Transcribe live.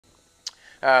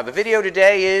The video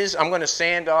today is I'm going to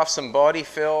sand off some body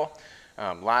fill.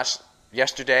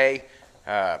 Yesterday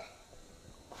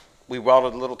we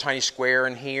welded a little tiny square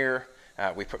in here.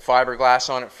 We put fiberglass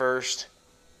on it first.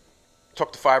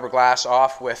 Took the fiberglass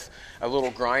off with a little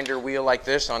grinder wheel like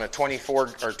this on a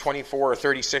 24 or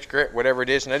 36 grit, whatever it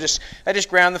is, and I just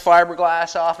ground the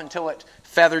fiberglass off until it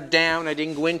feathered down. I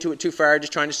didn't go into it too far,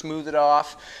 just trying to smooth it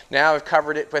off. Now I've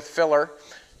covered it with filler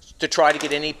to try to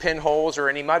get any pinholes or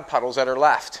any mud puddles that are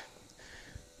left.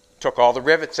 Took all the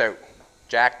rivets out,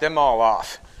 jacked them all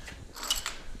off.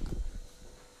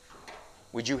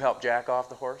 Would you help jack off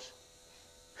the horse?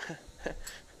 That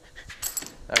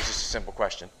was just a simple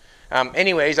question.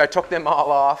 Anyways, I took them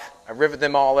all off. I riveted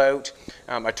them all out.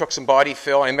 I took some body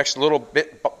fill. I mixed little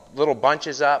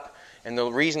bunches up. And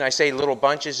the reason I say little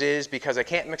bunches is because I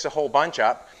can't mix a whole bunch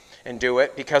up and do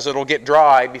it because it'll get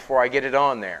dry before I get it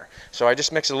on there. So I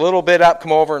just mix a little bit up,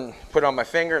 come over and put it on my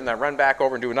finger, and then run back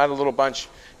over and do another little bunch.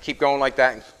 Keep going like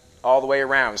that all the way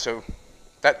around. So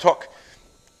that took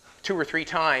 2 or 3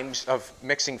 times of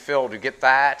mixing fill to get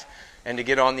that and to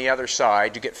get on the other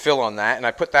side, to get fill on that. And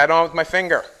I put that on with my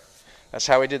finger. That's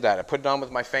how I did that. I put it on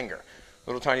with my finger.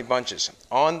 Little tiny bunches.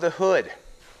 On the hood,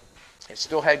 it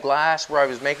still had glass where I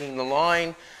was making the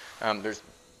line.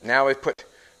 Now I've put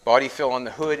body fill on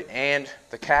the hood and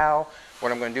the cowl.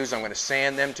 What I'm going to do is I'm going to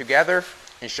sand them together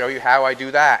and show you how I do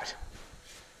that.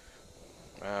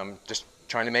 Just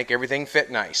trying to make everything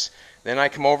fit nice. Then I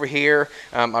come over here.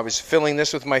 I was filling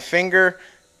this with my finger.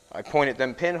 I pointed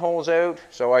them pinholes out.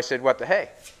 So I said, what the hey?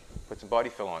 Put some body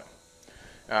fill on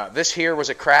it. This here was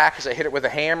a crack because I hit it with a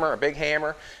hammer, a big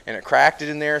hammer, and it cracked it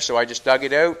in there. So I just dug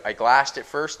it out. I glassed it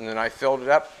first, and then I filled it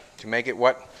up to make it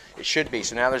what it should be.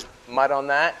 So now there's mud on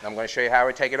that. I'm going to show you how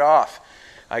I take it off.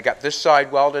 I got this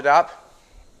side welded up.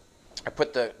 I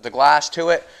put the glass to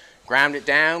it, ground it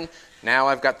down. Now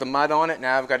I've got the mud on it.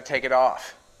 Now I've got to take it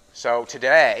off. So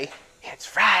today, it's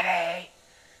Friday.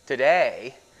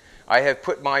 Today, I have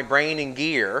put my brain in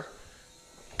gear,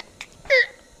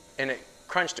 and it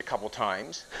crunched a couple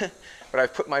times, but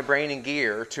I've put my brain in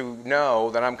gear to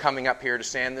know that I'm coming up here to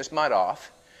sand this mud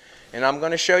off. And I'm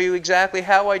going to show you exactly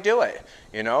how I do it.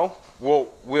 You know,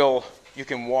 you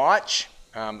can watch.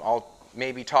 I'll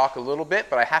maybe talk a little bit,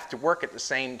 but I have to work at the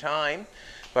same time.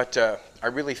 But I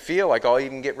really feel like I'll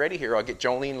even get ready here. I'll get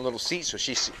Jolene a little seat so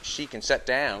she can sit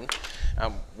down.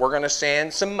 We're going to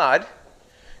sand some mud,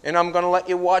 and I'm going to let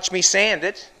you watch me sand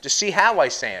it to see how I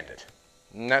sand it.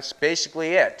 And that's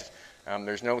basically it.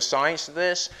 There's no science to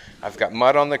this. I've got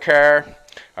mud on the car.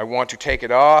 I want to take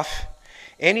it off.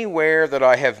 Anywhere that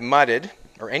I have mudded,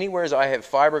 or anywhere I have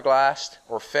fiberglassed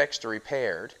or fixed or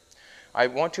repaired, I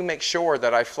want to make sure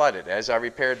that I flood it. As I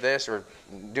repaired this or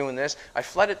doing this, I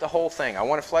flooded the whole thing. I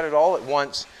want to flood it all at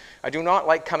once. I do not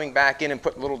like coming back in and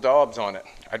put little daubs on it.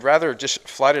 I'd rather just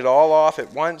flood it all off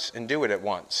at once and do it at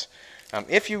once.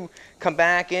 If you come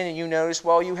back in and you notice,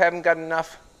 well, you haven't got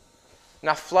enough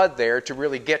flood there to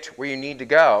really get where you need to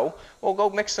go, well, go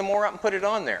mix some more up and put it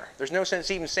on there. There's no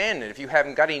sense even sanding it if you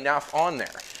haven't got enough on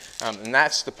there. And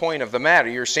that's the point of the matter.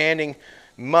 You're sanding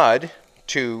mud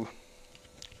to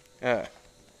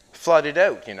flood it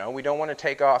out. You know, we don't want to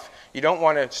take off. You don't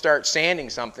want to start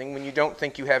sanding something when you don't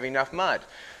think you have enough mud.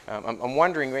 I'm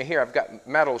wondering right here, I've got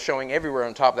metal showing everywhere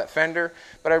on top of that fender,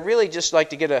 but I really just like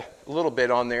to get a little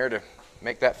bit on there to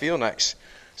make that feel nice.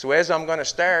 So as I'm going to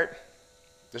start,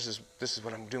 this is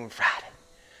what I'm doing Friday.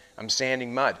 I'm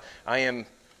sanding mud. I am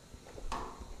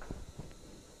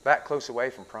that close away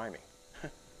from priming,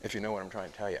 if you know what I'm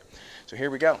trying to tell you. So here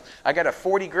we go. I got a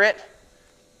 40 grit.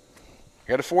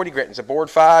 It's a board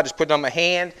 5. Just put it on my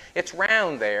hand. It's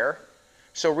round there.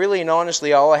 So really and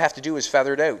honestly, all I have to do is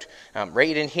feather it out.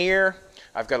 Right in here,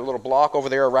 I've got a little block over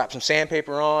there. I wrap some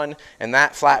sandpaper on, and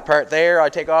that flat part there, I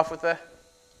take off with a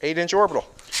 8-inch orbital.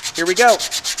 Here we go.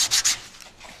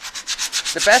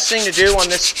 The best thing to do on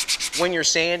this when you're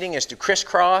sanding is to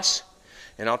crisscross.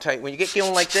 And I'll tell you, when you get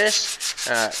going like this,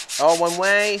 all one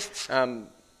way,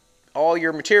 all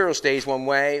your material stays one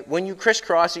way. When you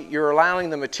crisscross it, you're allowing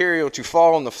the material to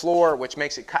fall on the floor, which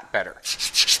makes it cut better.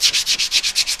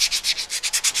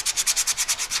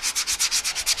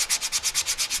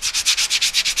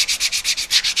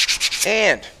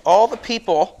 And all the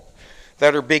people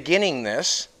that are beginning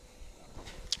this,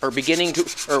 or beginning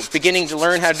to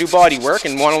learn how to do body work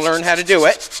and want to learn how to do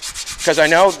it, because I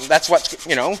know that's what's,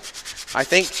 you know, I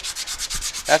think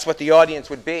that's what the audience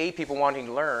would be, people wanting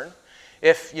to learn.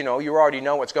 If, you know, you already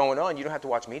know what's going on, you don't have to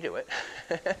watch me do it,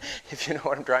 if you know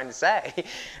what I'm trying to say.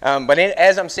 But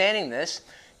as I'm sanding this,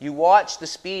 you watch the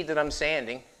speed that I'm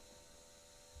sanding,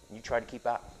 and you try to keep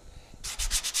up.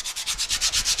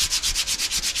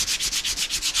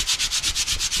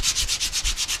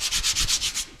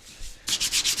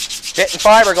 hitting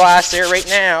fiberglass there right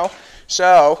now.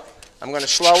 So I'm going to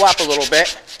slow up a little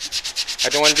bit. I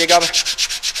don't want to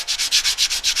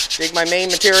dig my main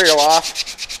material off.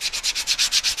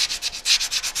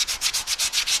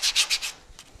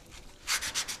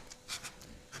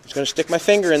 Just going to stick my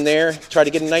finger in there, try to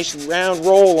get a nice round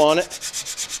roll on it.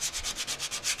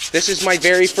 This is my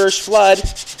very first flood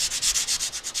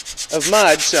of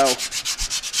mud, so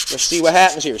let's see what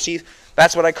happens here. See,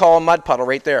 that's what I call a mud puddle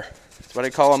right there. That's what I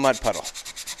call a mud puddle.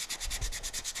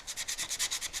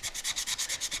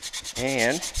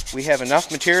 And we have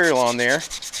enough material on there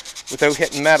without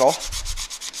hitting metal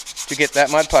to get that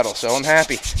mud puddle, so I'm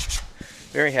happy.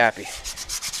 Very happy.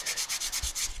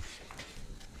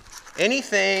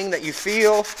 Anything that you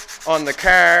feel on the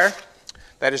car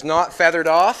that is not feathered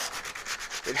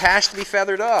off, it has to be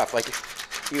feathered off. Like,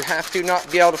 you have to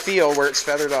not be able to feel where it's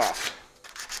feathered off,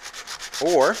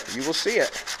 or you will see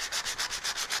it.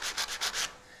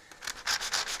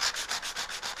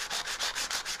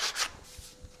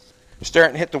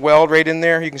 Starting to hit the weld right in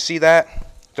there. You can see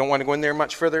that. Don't want to go in there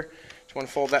much further. Just want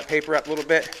to fold that paper up a little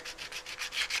bit.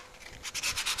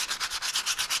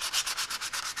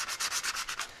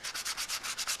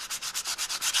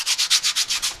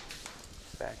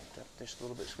 Back up just a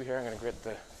little bit, sweetheart. I'm going to get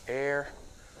the air.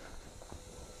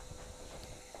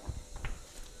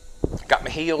 Got my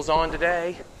heels on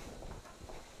today.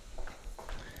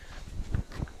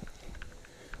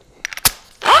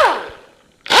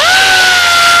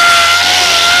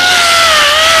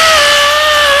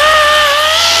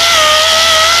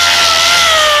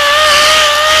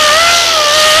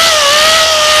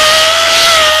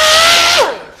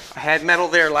 Had metal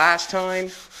there last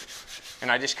time,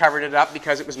 and I just covered it up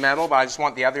because it was metal, but I just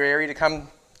want the other area to come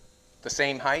the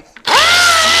same height.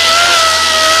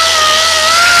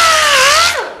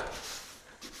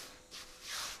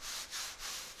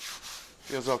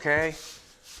 Feels okay.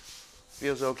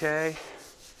 Feels okay.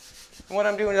 And what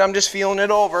I'm doing is I'm just feeling it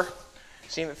over,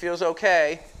 seeing if it feels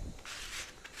okay.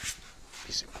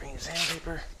 Piece of green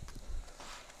sandpaper.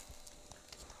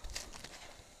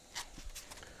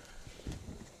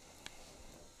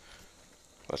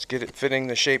 Let's get it fitting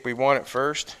the shape we want it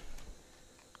first.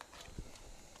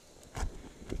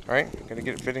 Alright, I'm going to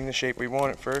get it fitting the shape we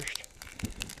want it first.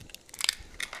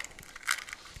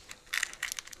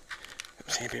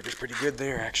 Sandpaper's pretty good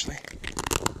there, actually.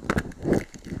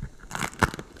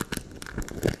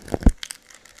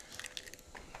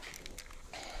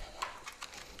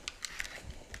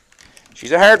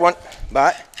 She's a hard one,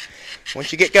 but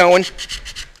once you get going,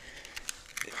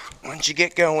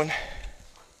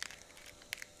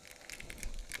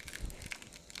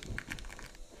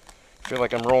 I feel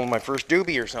like I'm rolling my first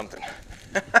doobie or something.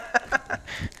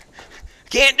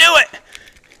 Can't do it!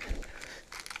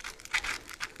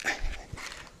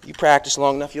 You practice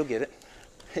long enough, you'll get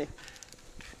it.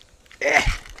 Yeah.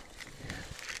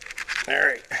 All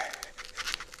right.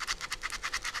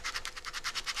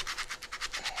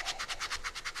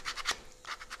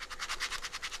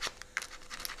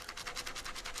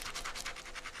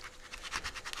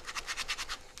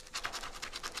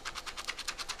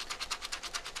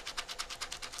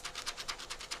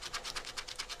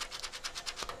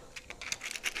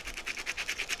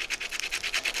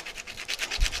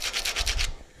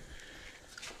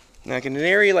 Now, in an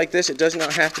area like this, it does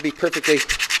not have to be perfectly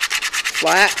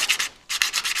flat,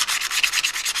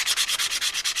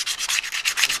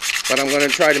 but I'm going to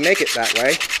try to make it that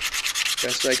way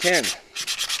best I can.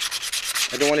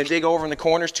 I don't want to dig over in the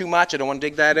corners too much. I don't want to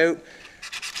dig that out.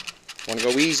 I want to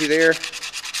go easy there.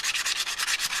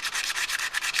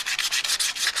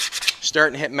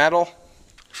 Starting to hit metal.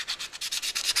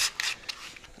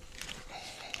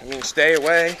 I'm going to stay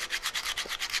away.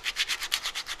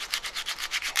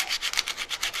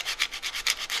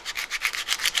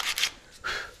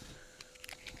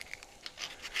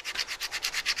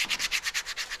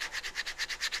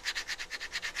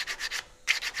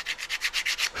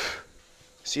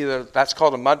 See, that's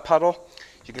called a mud puddle.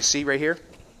 You can see right here,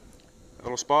 a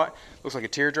little spot. Looks like a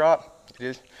teardrop. It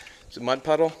is. It's a mud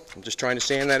puddle. I'm just trying to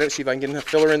sand that out, see if I can get enough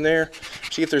filler in there.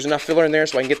 See if there's enough filler in there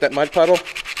so I can get that mud puddle.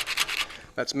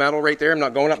 That's metal right there. I'm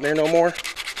not going up there no more.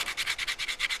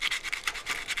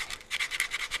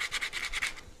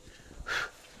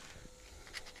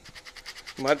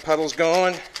 Mud puddle's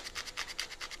gone.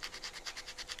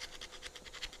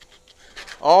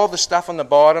 All the stuff on the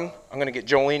bottom, I'm going to get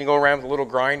Jolene to go around with a little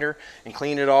grinder and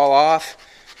clean it all off,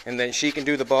 and then she can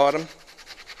do the bottom.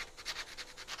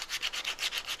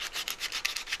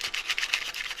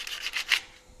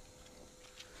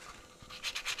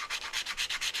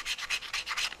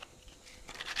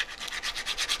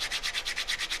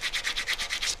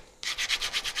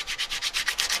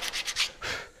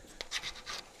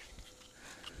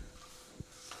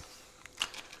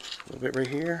 bit right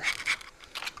here.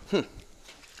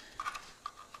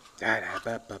 Got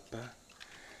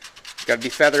to be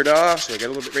feathered off, so I got a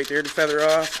little bit right there to feather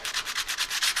off.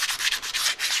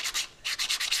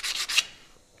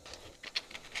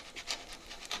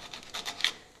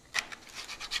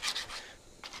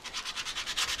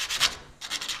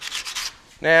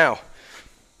 Now,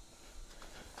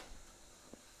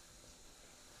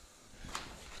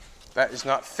 that is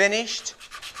not finished,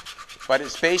 but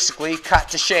it's basically cut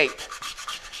to shape.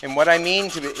 And what I mean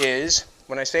is,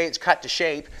 when I say it's cut to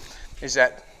shape, is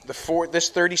that this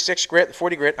 36 grit, the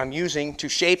 40 grit, I'm using to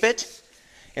shape it,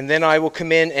 and then I will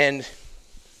come in and,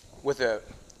 with a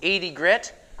 80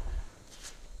 grit,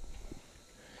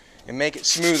 and make it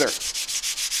smoother.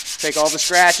 Take all the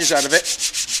scratches out of it,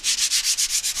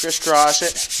 crisscross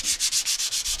it.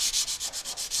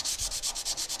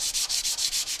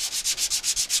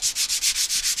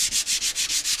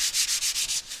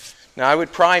 Now I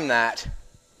would prime that.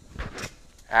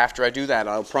 After I do that,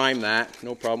 I'll prime that,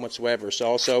 no problem whatsoever. So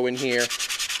also in here,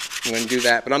 I'm going to do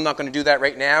that. But I'm not going to do that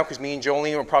right now because me and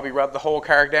Jolene will probably rub the whole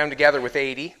car down together with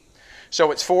 80.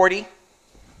 So it's 40,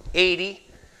 80,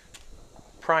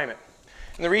 prime it.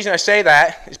 And the reason I say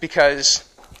that is because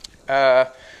I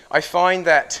find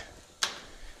that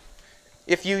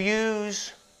if you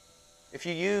use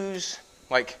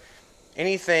like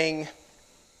anything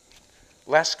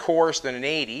less coarse than an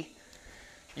 80,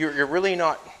 you're really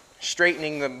not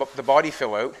straightening the body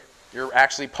fill out. You're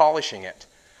actually polishing it,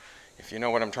 if you know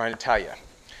what I'm trying to tell you.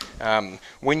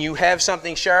 When you have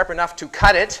something sharp enough to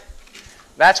cut it,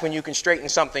 that's when you can straighten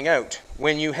something out.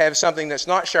 When you have something that's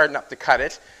not sharp enough to cut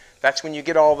it, that's when you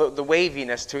get all the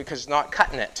waviness to it because it's not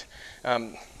cutting it.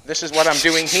 This is what I'm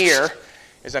doing here,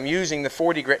 is I'm using the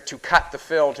 40 grit to cut the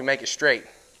fill to make it straight.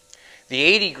 The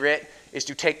 80 grit is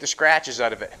to take the scratches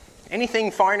out of it. Anything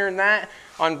finer than that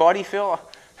on body fill,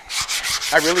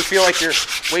 I really feel like you're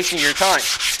wasting your time.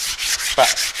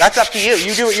 But that's up to you.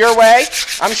 You do it your way.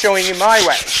 I'm showing you my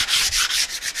way.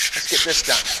 Let's get this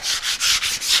done.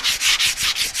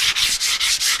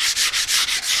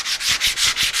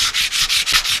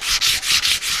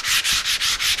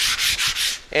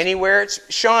 Anywhere it's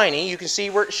shiny, you can see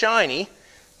where it's shiny.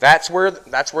 That's where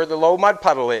the low mud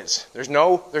puddle is. There's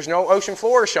no ocean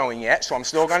floor showing yet, so I'm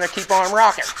still going to keep on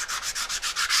rocking.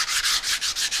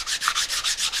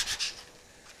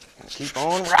 Keep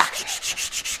on rocking.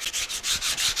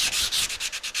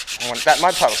 I want that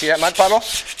mud puddle. See that mud puddle?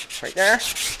 Right there?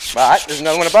 But there's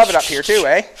another one above it up here too,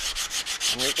 eh?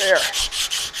 Right there.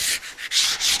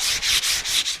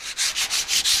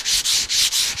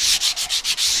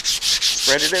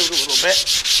 Spread it out a little bit.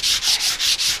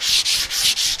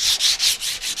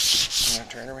 I'm going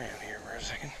to turn around here for a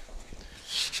second.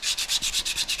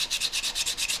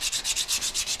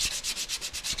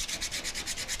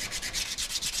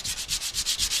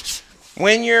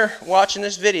 When you're watching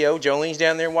this video, Jolene's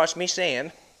down there watching me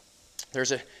sand.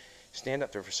 There's a, stand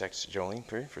up there for a second, Jolene,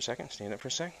 for a second. Stand up for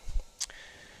a second.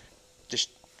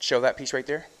 Just show that piece right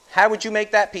there. How would you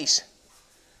make that piece?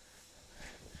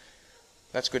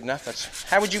 That's good enough.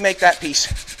 How would you make that piece?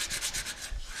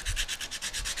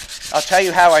 I'll tell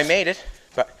you how I made it,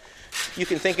 but you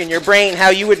can think in your brain how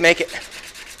you would make it.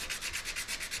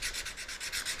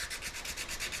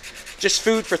 Just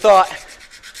food for thought.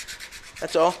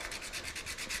 That's all.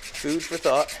 Food for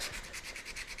thought.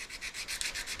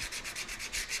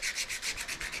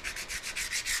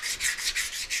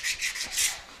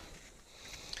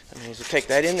 I need to take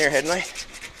that in there, hadn't I?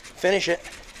 Finish it.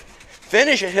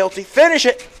 Finish it, Hilty. Finish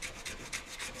it.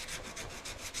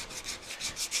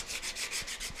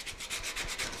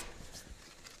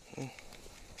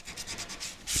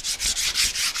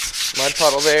 Mud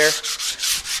puddle there.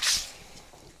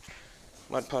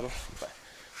 Mud puddle.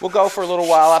 We'll go for a little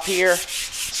while up here.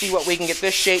 See what we can get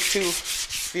this shape to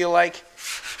feel like.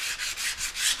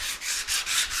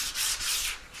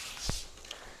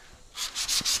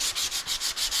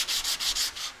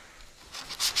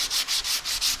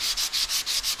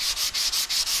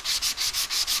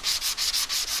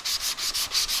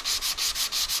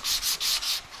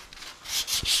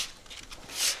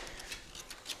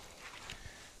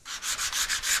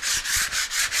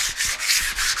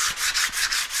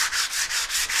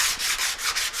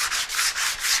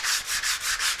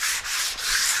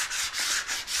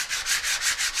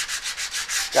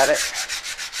 Got it. I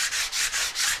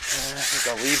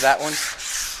think I'll leave that one.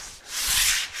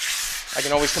 I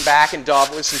can always come back and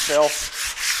daub with some fill.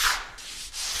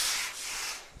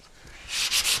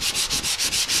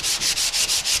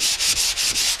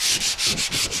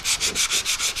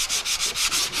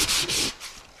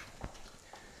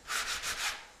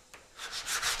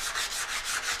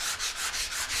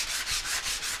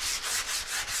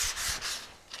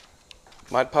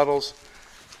 mud puddles.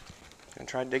 And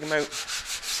try to dig them out.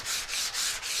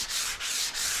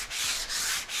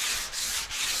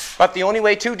 But the only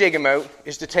way to dig them out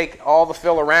is to take all the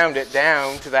fill around it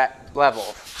down to that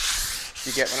level.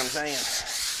 You get what I'm saying?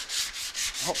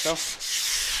 I hope so.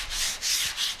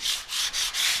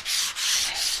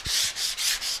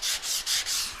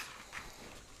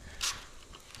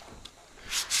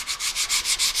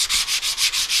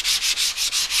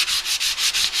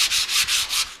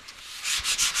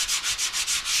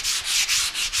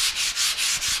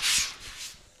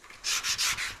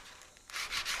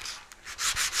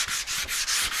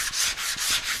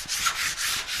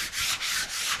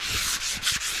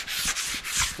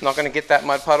 I'm not going to get that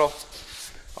mud puddle.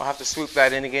 I'll have to swoop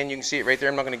that in again. You can see it right there.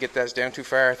 I'm not going to get that down too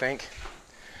far, I think.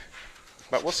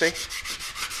 But we'll see.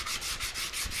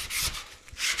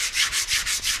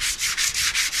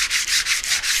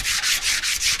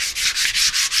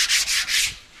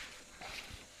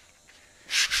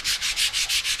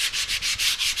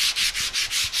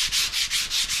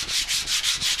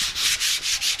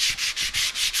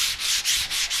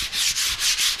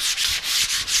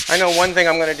 I know one thing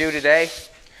I'm going to do today.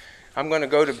 I'm going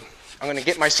to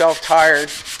get myself tired,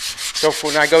 so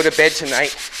when I go to bed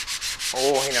tonight,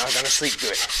 I'm going to sleep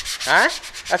good. Huh?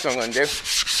 That's what I'm going to do.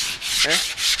 Huh?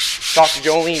 Talk to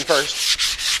Jolene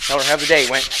first. Tell her how the day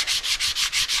went.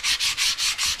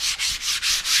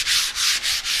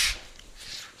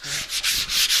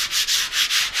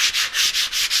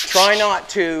 Try not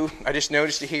to, I just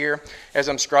noticed it here as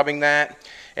I'm scrubbing that,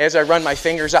 as I run my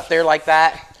fingers up there like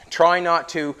that, try not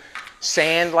to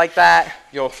sand like that.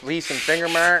 You'll leave some finger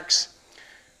marks.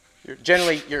 You're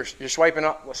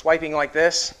swiping like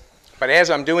this, but as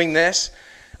I'm doing this,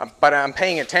 I'm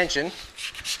paying attention.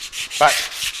 But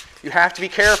you have to be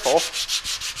careful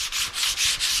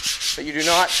that you do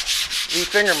not leave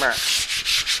finger marks.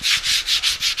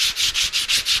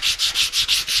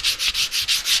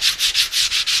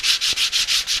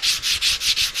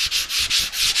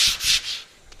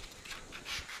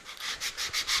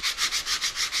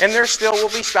 And there still will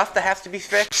be stuff that has to be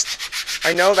fixed.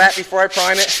 I know that before I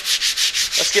prime it.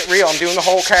 Let's get real. I'm doing the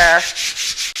whole car.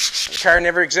 The car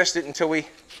never existed until we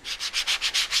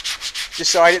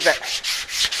decided that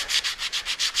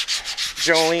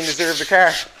Jolene deserved the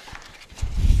car.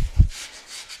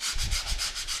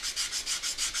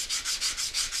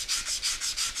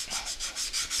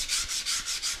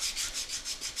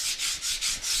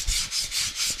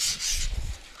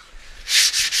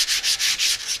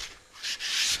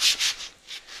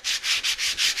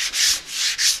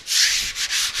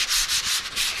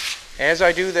 As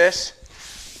I do this,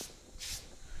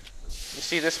 you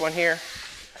see this one here?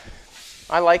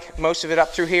 I like most of it up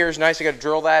through here is nice. I got to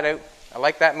drill that out. I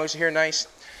like that most of here nice.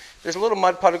 There's a little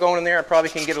mud puddle going in there. I probably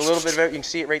can get a little bit of it. You can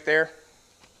see it right there.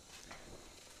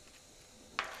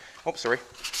 Oh, sorry.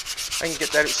 I can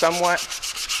get that out somewhat.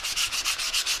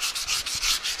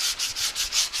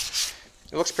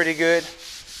 It looks pretty good.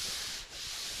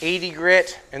 80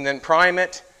 grit and then prime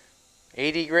it.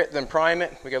 80 grit, then prime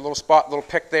it. We got a little spot, little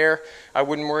pick there. I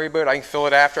wouldn't worry about it. I can fill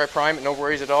it after I prime it, no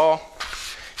worries at all.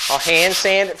 I'll hand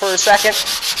sand it for a second,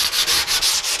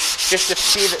 just to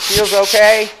see if it feels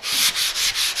okay.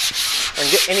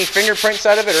 And get any fingerprints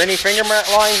out of it or any finger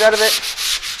lines out of it.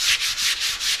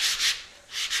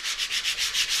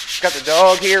 Got the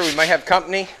dog here. We might have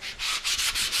company.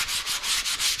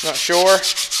 Not sure.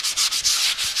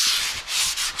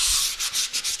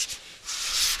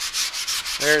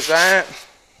 There's that.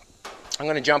 I'm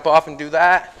going to jump off and do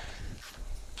that.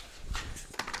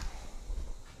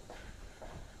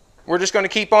 We're just going to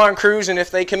keep on cruising. If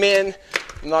they come in,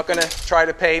 I'm not going to try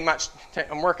to pay much.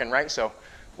 I'm working, right? So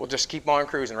we'll just keep on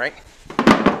cruising, right?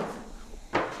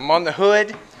 I'm on the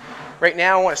hood. Right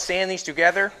now I want to sand these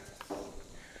together.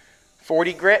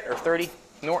 40 grit or 30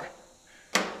 north.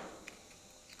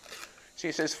 See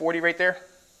it says 40 right there?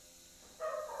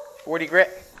 40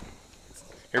 grit.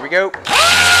 Here we go.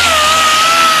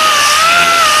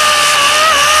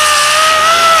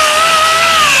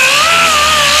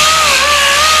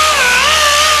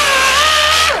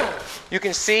 You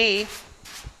can see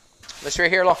this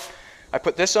right here. Look, I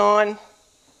put this on.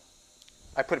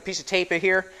 I put a piece of tape in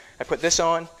here. I put this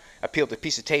on. I peeled the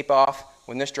piece of tape off.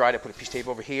 When this dried, I put a piece of tape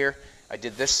over here. I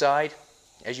did this side.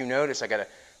 As you notice,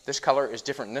 this color is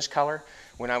different than this color.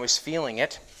 When I was feeling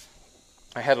it,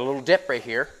 I had a little dip right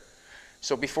here.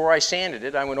 So before I sanded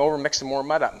it, I went over, mixed some more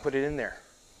mud up, and put it in there.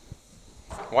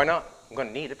 Why not? I'm going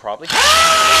to need it probably.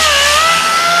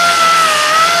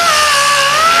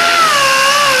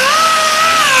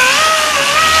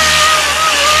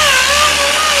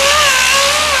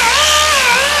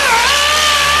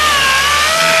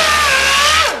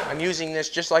 using this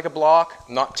just like a block.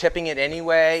 I'm not tipping it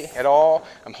anyway at all.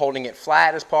 I'm holding it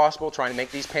flat as possible, trying to make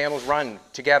these panels run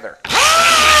together.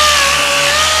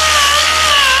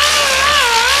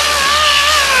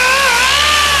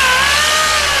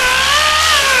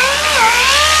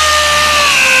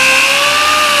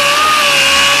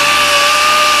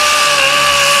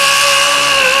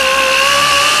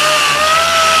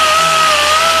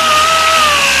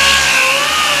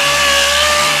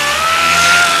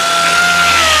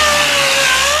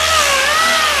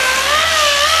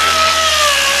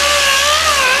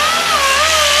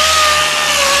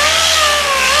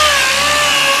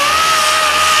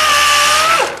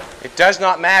 It does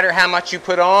not matter how much you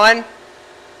put on.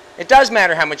 It does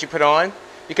matter how much you put on,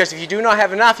 because if you do not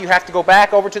have enough, you have to go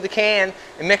back over to the can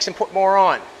and mix and put more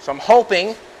on. So I'm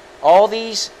hoping all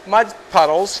these mud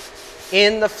puddles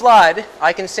in the flood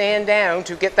I can sand down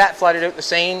to get that flooded out the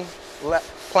same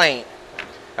plane.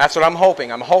 That's what I'm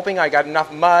hoping. I'm hoping I got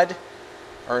enough mud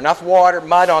or enough water,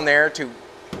 mud on there to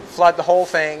flood the whole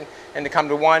thing and to come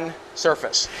to one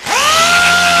surface.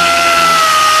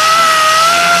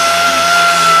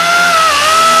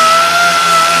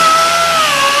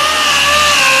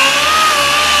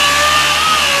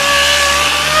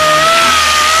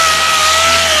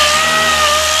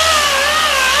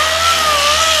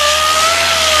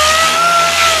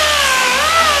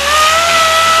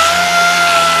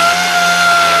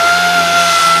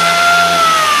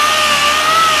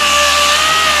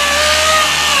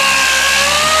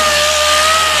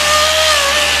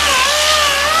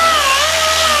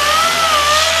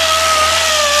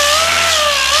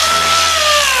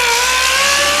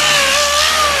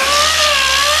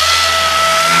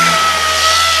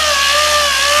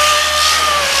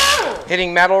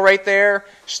 Hitting metal right there,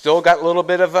 still got a little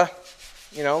bit of a,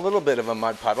 you know, a little bit of a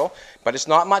mud puddle, but it's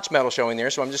not much metal showing there,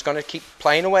 so I'm just going to keep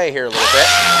playing away here a little bit.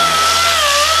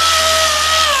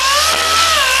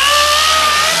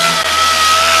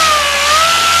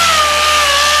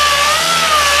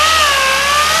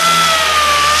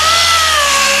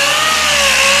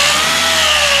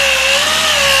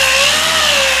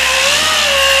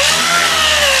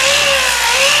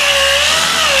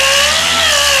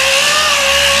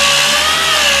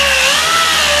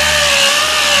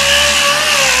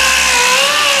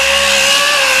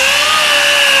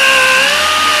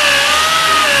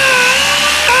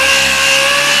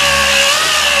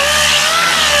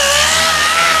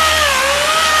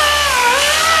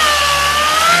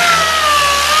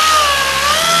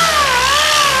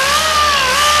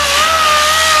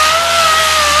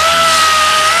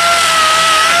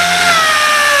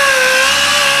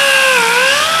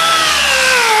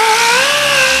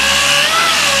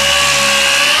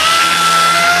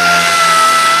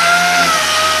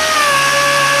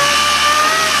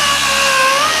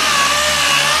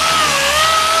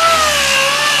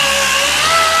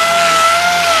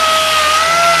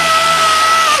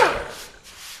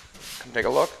 Take a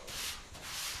look.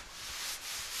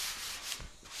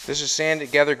 This is sanded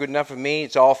together good enough for me.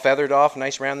 It's all feathered off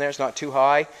nice around there. It's not too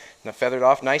high. And feathered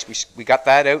off nice. We got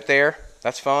that out there.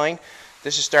 That's fine.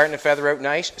 This is starting to feather out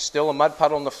nice. Still a mud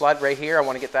puddle in the flood right here. I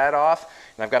want to get that off.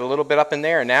 And I've got a little bit up in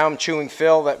there. And now I'm chewing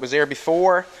fill that was there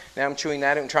before. Now I'm chewing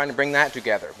that out and trying to bring that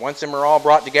together. Once them are all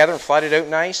brought together and flooded out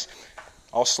nice,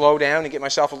 I'll slow down and get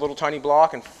myself a little tiny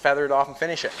block and feather it off and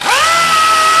finish it.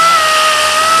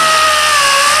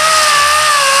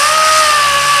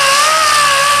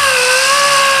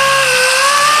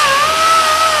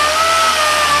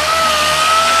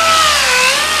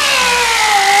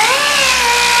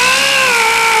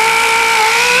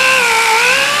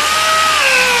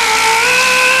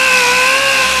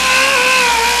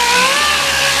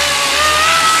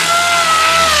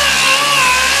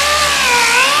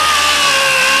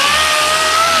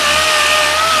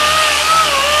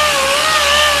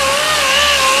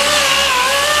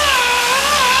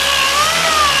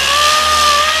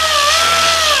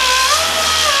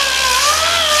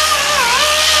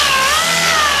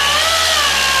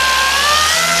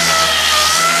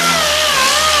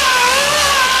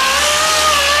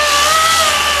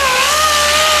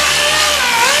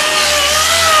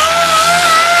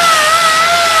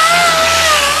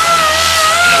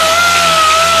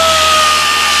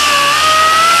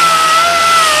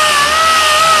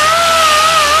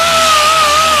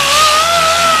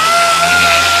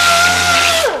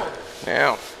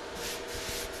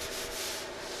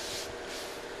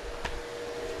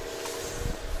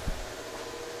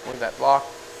 Where'd that block?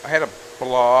 I had a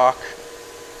block.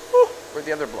 Whew, where'd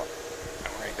the other block?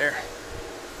 Oh, right there.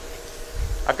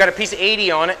 I've got a piece of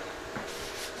 80 on it.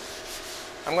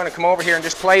 I'm going to come over here and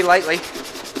just play lightly.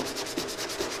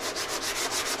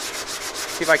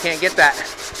 See if I can't get that.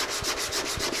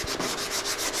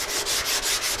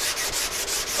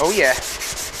 Oh yeah.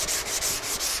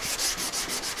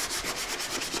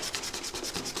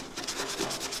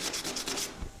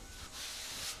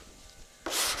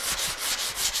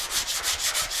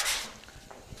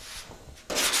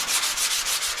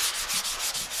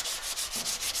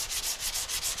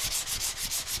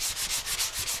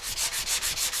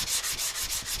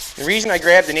 The reason I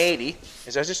grabbed an 80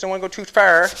 is I just don't want to go too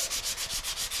far,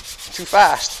 too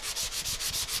fast.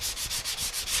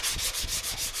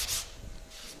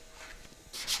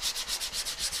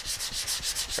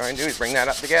 What I'm trying to do is bring that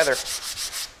up together.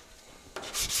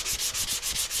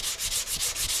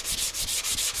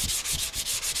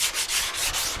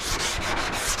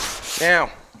 Now,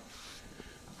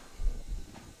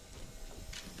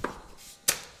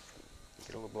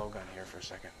 get a little blowgun here for a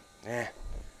second. Yeah.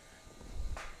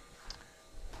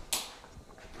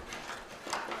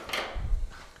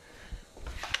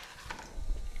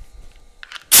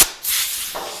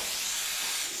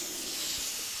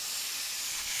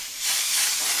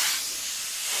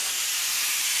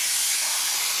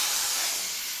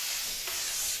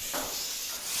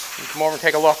 Come over and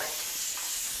take a look.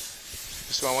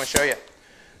 This is what I want to show you.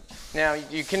 Now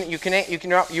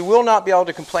you will not be able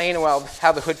to complain about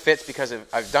how the hood fits because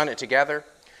I've done it together.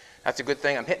 That's a good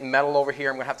thing. I'm hitting metal over here.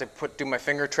 I'm going to have to do my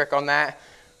finger trick on that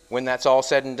when that's all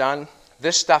said and done.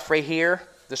 This stuff right here,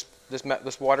 this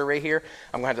water right here,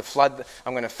 I'm going to have to flood.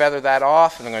 I'm going to feather that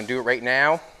off, and I'm going to do it right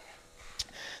now.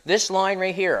 This line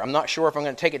right here, I'm not sure if I'm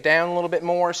going to take it down a little bit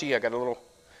more. See, I got a little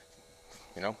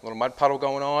mud puddle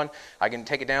going on. I can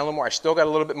take it down a little more. I still got a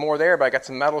little bit more there, but I got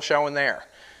some metal showing there.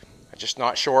 I'm just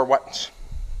not sure what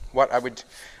I would.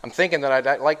 I'm thinking that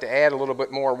I'd like to add a little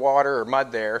bit more water or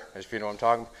mud there, if you know what I'm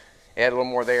talking about. Add a little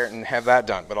more there and have that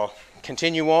done. But I'll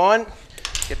continue on,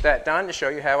 get that done to show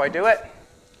you how I do it.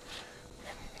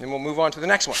 Then we'll move on to the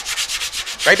next one.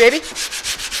 Right, baby?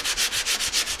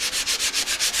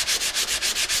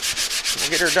 We'll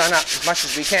get her done up as much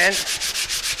as we can.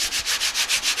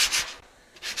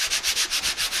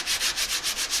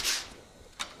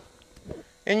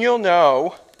 And you'll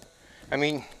know, I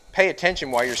mean, pay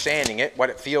attention while you're sanding it, what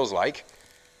it feels like.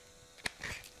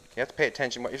 You have to pay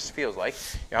attention what it feels like.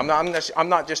 You know, I'm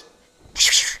not just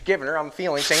giving her, I'm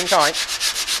feeling same time.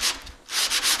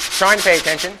 Trying to pay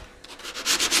attention.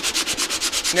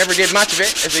 Never did much of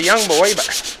it as a young boy, but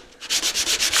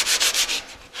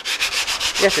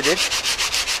yes, I did.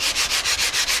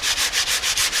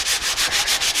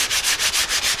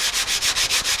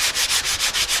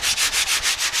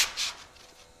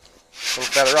 A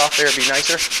little feather off there would be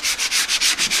nicer.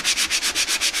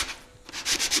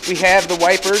 We have the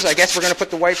wipers. I guess we're going to put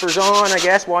the wipers on. I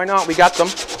guess, why not? We got them.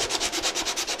 I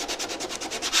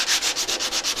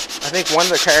think one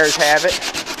of the cars have it.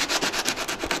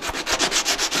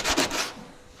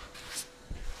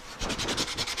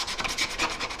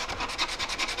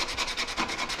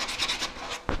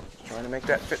 Trying to make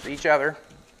that fit each other.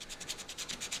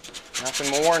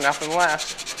 Nothing more, nothing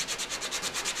less.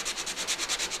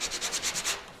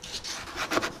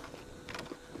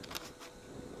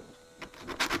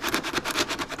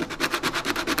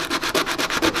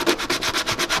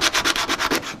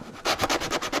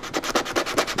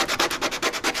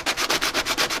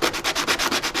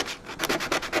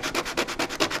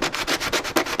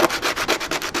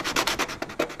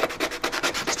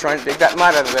 Trying to dig that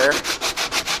mud out of there.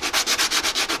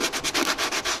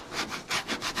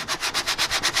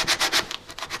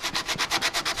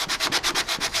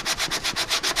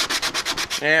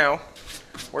 Now,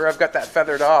 where I've got that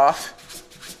feathered off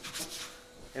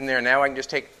in there now, I can just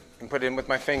take and put it in with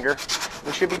my finger.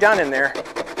 We should be done in there.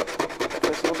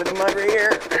 Just a little bit of mud right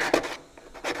here.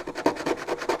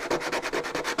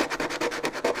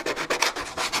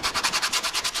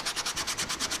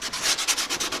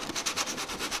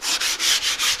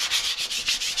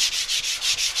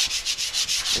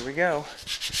 Here we go.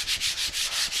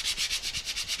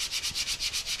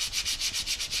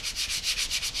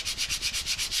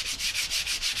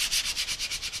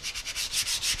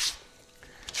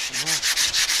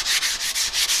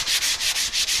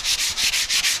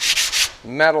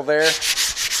 Metal there.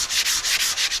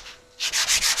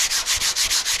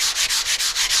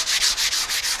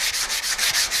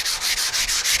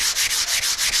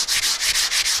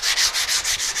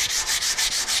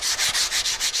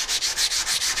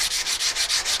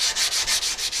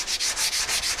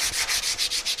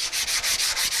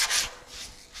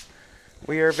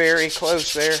 We are very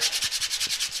close there,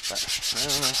 but I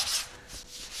don't know.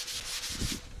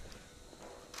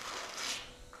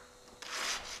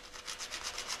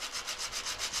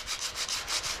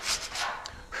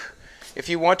 if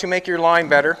you want to make your line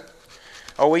better,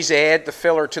 always add the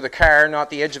filler to the car, not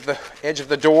the edge of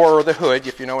the door or the hood,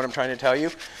 if you know what I'm trying to tell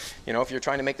you. You know, if you're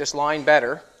trying to make this line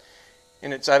better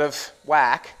and it's out of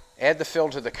whack, add the fill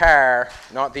to the car,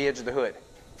 not the edge of the hood.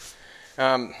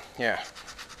 Yeah.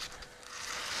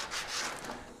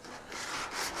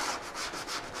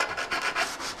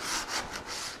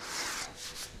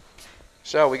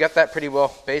 So we got that pretty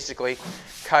well basically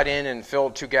cut in and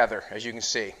filled together, as you can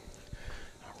see.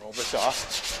 I'll roll this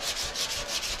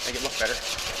off, make it look better.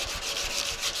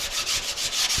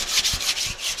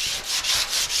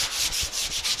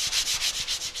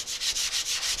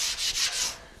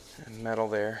 And metal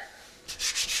there.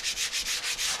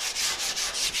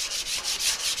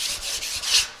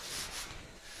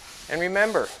 And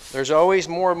remember, there's always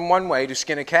more than one way to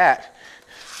skin a cat.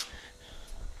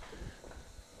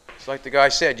 It's like the guy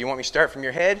said, do you want me to start from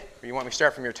your head or you want me to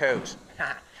start from your toes?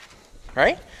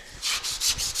 Right?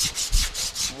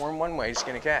 More than one way to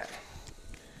skin a cat.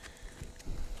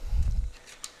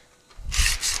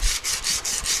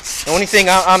 The only thing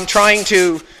I'm trying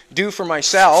to do for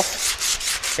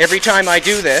myself, every time I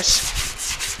do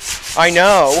this, I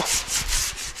know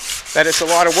that it's a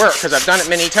lot of work because I've done it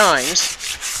many times.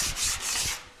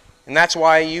 And that's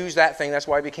why I use that thing. That's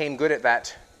why I became good at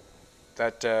that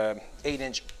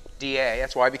 8-inch DA.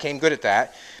 That's why I became good at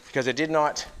that, because I did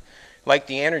not like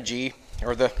the energy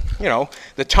or the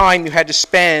time you had to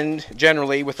spend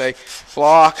generally with a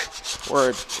block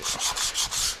or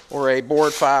a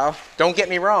board file. Don't get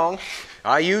me wrong,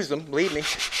 I use them, believe me,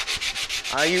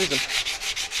 I use them.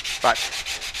 But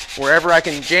wherever I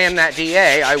can jam that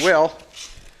DA, I will.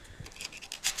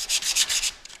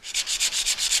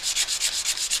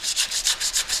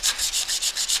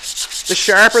 The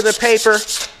sharper the paper,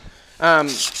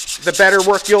 the better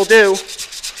work you'll do.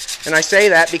 And I say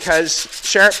that because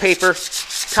sharp paper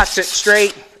cuts it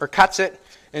straight or cuts it,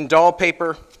 and dull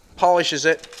paper polishes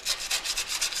it.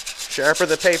 Sharper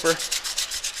the paper,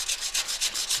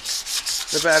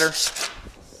 the better.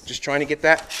 Just trying to get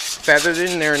that feathered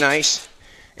in there nice.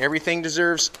 Everything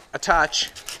deserves a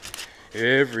touch.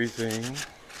 Everything.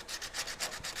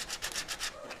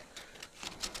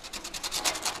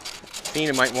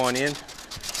 Fina might want in,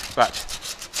 but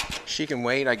she can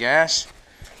wait, I guess.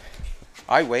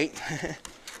 I wait.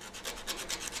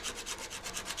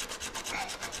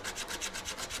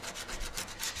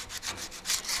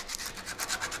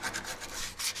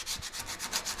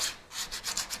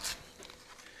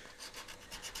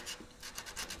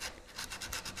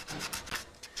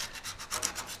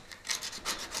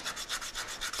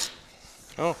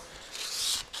 Oh.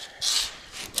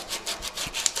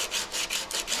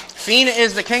 Fina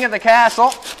is the king of the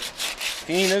castle.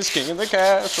 Fina's king of the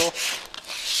castle.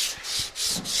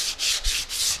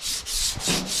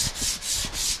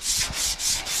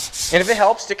 And if it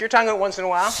helps, stick your tongue out once in a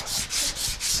while.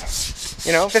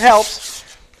 You know, if it helps.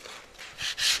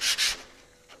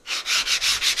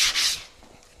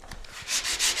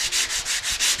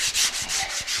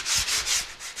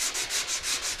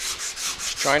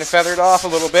 Just trying to feather it off a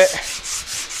little bit.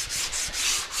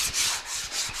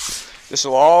 This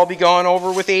will all be gone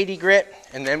over with 80 grit,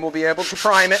 and then we'll be able to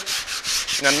prime it.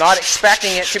 And I'm not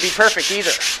expecting it to be perfect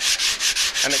either.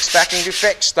 I'm expecting to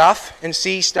fix stuff and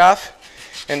see stuff,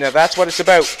 and that's what it's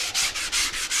about.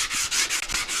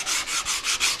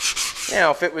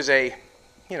 Now, if it was a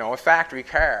factory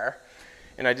car,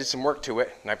 and I did some work to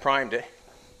it, and I primed it,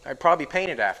 I'd probably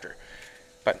paint it after.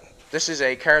 But this is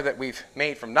a car that we've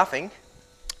made from nothing.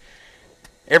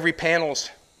 Every panel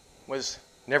was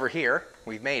never here.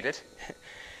 We've made it.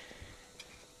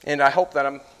 And I hope that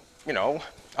I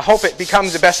hope it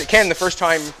becomes the best it can the first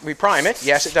time we prime it.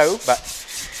 Yes, it does, but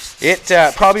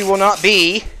it probably will not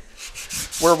be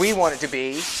where we want it to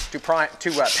be to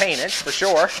paint it, for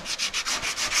sure.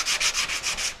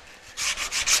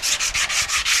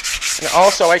 And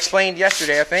also, I explained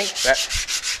yesterday, I think, that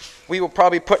we will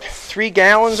probably put 3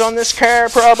 gallons on this car,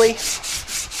 probably,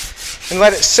 and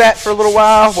let it set for a little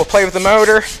while. We'll play with the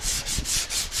motor.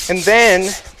 And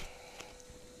then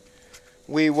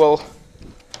we will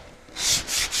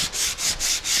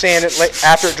sand it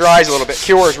after it dries a little bit.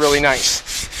 Cure is really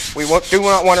nice. We do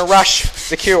not want to rush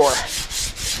the cure.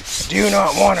 Do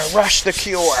not want to rush the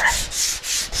cure.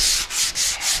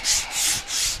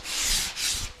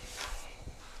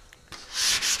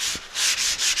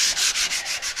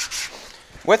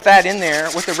 With that in there,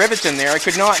 with the rivets in there, I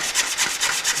could not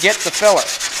get the filler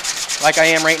like I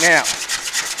am right now.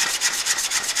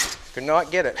 Could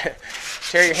not get it.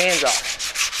 Tear your hands off.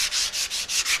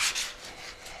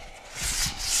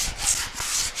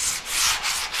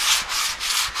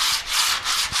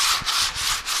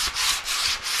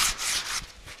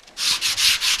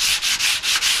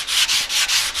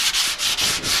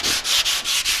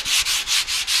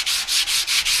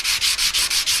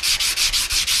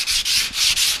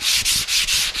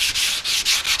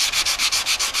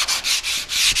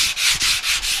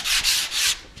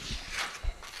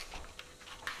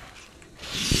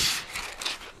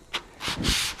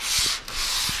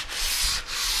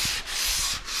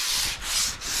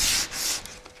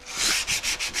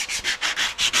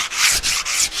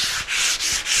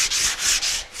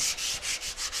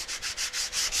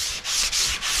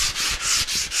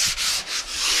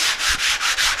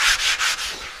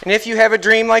 And if you have a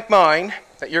dream like mine,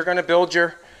 that you're going to build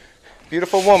your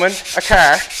beautiful woman a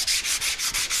car,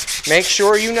 make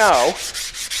sure you know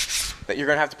that you're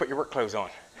going to have to put your work clothes on.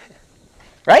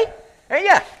 Right? Hey,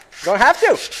 yeah. You're going to have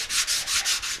to.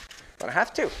 Going to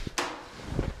have to.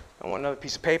 I want another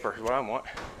piece of paper is what I want.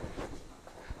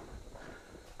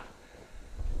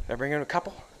 Did I bring in a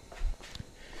couple?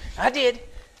 I did.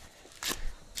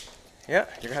 Yeah,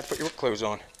 you're going to have to put your work clothes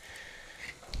on.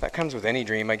 That comes with any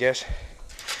dream, I guess.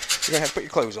 You're going to have to put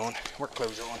your clothes on, work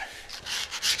clothes on.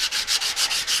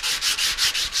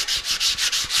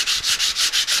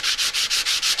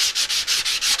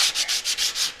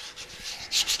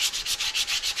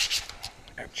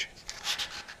 Ouch.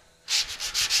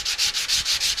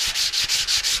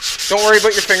 Don't worry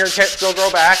about your fingertips, they'll grow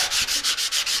back.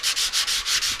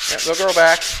 Yeah, they'll grow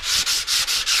back.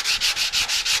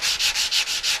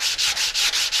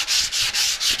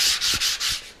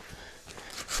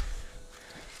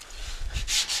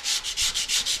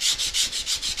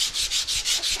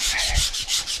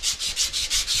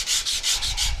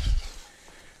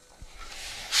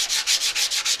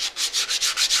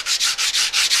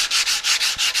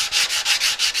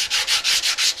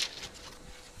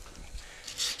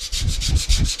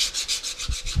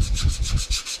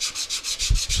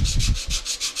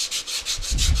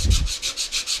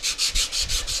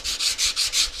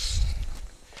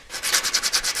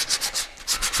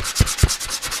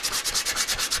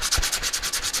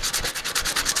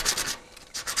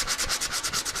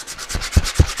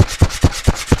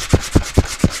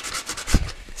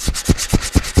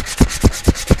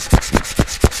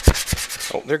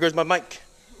 Oh, there goes my mic.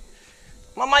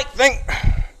 My mic thing.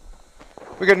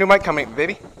 We got a new mic coming,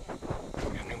 baby.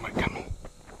 We got a new mic coming.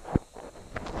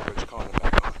 Just calling it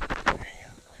back on. There you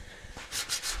go.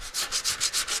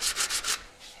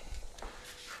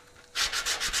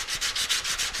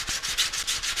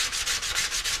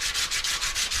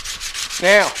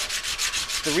 Now,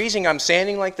 the reason I'm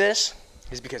sanding like this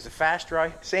is because the faster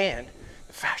I sand,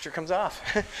 the faster it comes off.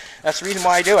 That's the reason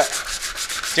why I do it.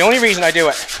 It's the only reason I do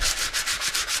it.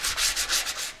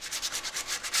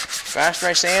 The faster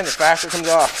I sand, the faster it comes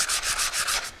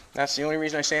off. That's the only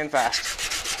reason I sand fast.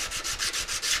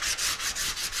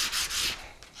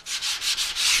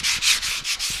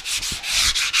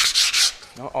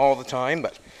 Not all the time,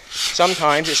 but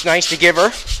sometimes it's nice to give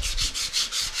her.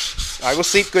 I will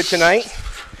sleep good tonight,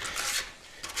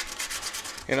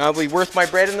 and I'll be worth my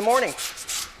bread in the morning.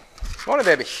 Come on,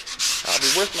 baby. I'll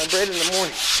be worth my bread in the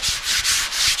morning.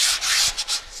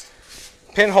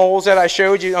 Pinholes that I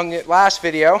showed you on the last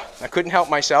video, I couldn't help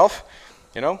myself.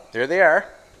 You know, there they are.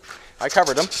 I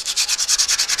covered them.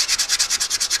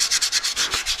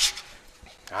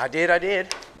 I did.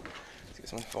 Let's get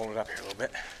this one folded up here a little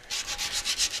bit.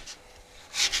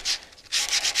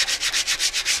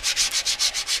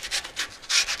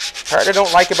 The part I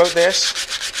don't like about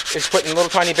this is putting little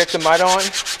tiny bits of mud on,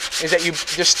 is that you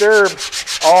disturb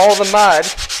all the mud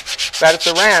that it's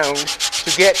around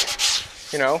to get.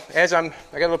 You know, I got a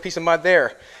little piece of mud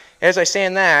there. As I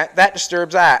sand that, that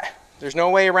disturbs that. There's no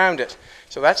way around it.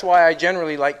 So that's why I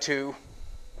generally like to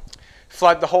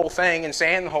flood the whole thing and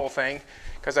sand the whole thing,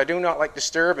 because I do not like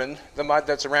disturbing the mud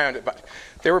that's around it. But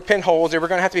there were pinholes. They were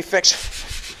going to have to be fixed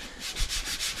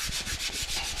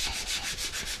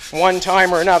one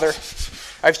time or another.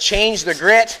 I've changed the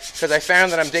grit because I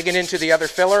found that I'm digging into the other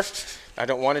filler. I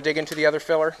don't want to dig into the other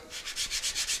filler.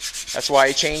 That's why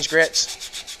I changed grits.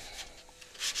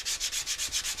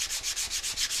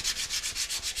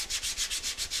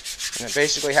 And I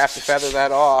basically have to feather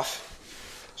that off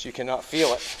so you cannot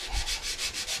feel it.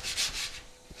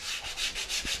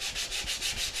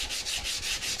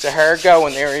 It's a hard go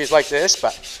in areas like this,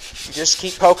 but you just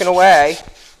keep poking away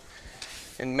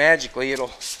and magically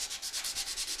it'll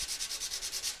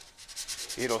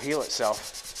heal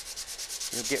itself.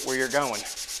 You'll get where you're going.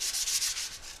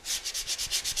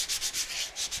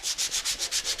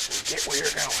 You'll get where you're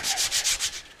going.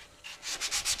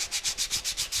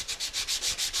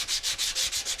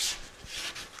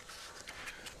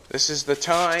 This is the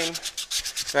time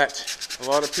that a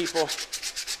lot of people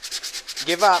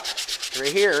give up.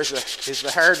 Right here is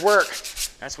the hard work.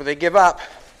 That's where they give up.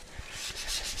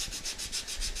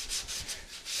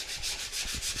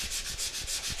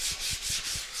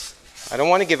 I don't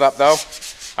want to give up though.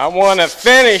 I want to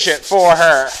finish it for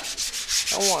her.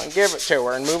 I want to give it to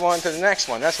her and move on to the next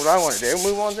one. That's what I want to do.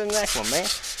 Move on to the next one, man.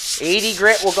 80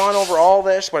 grit will gone over all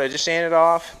this, but I just sanded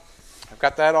off. I've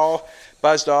got that all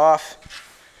buzzed off.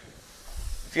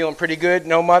 Feeling pretty good,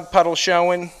 no mud puddles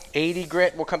showing. 80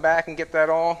 grit, we'll come back and get that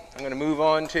all. I'm going to move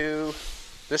on to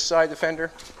this side of the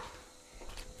fender.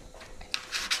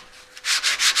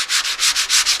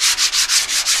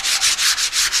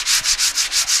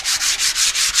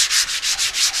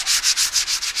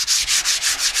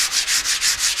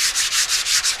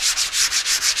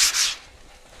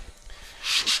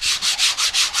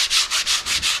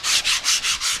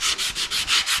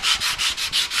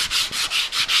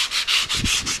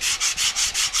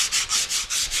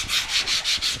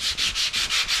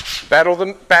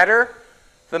 better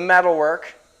the metal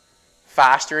work,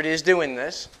 faster it is doing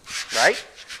this, right?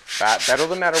 Better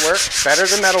the metal work,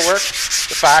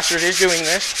 the faster it is doing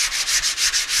this.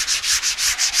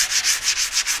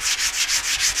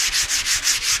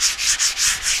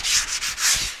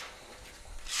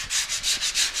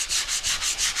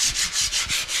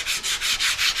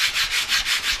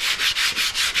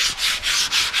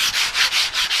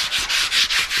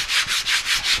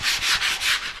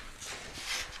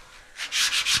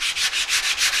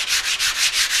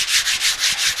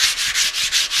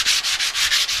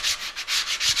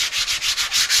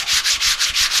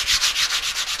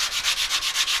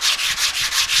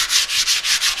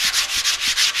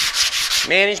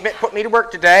 Management put me to work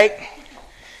today.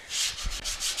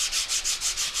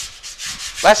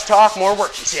 Less talk, more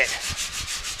work, he said.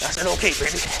 I said, okay,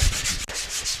 baby.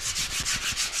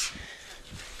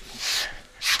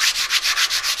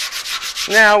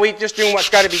 Now, we just doing what's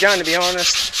got to be done, to be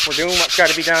honest. We're doing what's got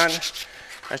to be done.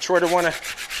 I sort of want to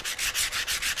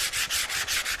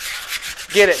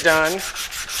get it done.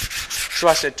 So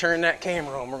I said, turn that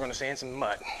camera on. We're going to sand some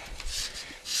mud.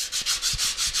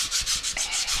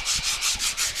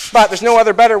 But there's no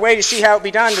other better way to see how it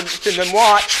be done than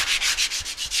watch.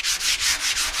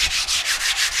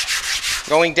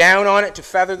 Going down on it to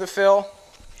feather the fill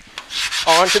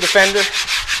onto the fender.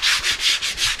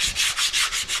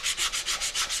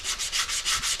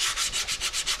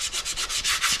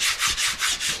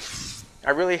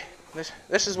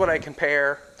 This is what I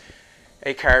compare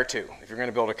a car to, if you're going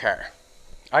to build a car.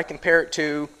 I compare it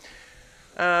to,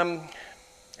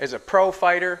 as a pro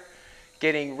fighter,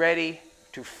 getting ready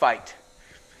to fight.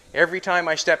 Every time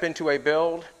I step into a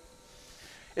build,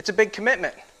 it's a big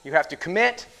commitment. You have to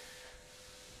commit,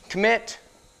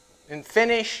 and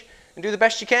finish, and do the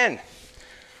best you can.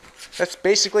 That's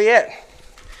basically it.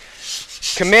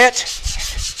 Commit.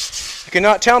 You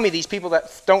cannot tell me these people that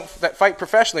fight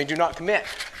professionally do not commit.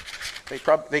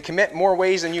 They commit more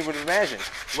ways than you would imagine.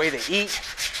 The way they eat,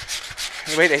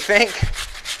 the way they think,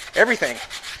 everything.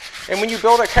 And when you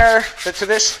build a car that's to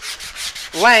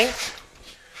this length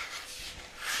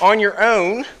on your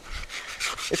own,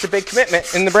 it's a big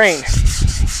commitment in the brain.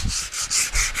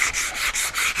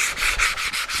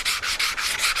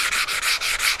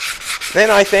 Then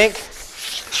I think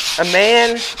a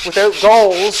man without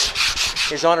goals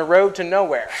is on a road to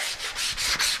nowhere.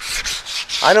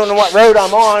 I don't know what road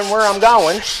I'm on, where I'm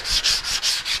going,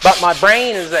 but my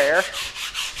brain is there.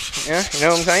 Yeah, you know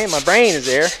what I'm saying? My brain is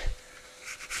there.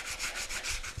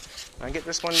 I get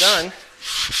this one done,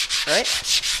 right?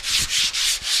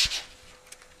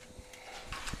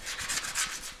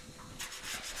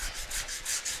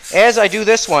 As I do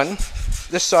this one,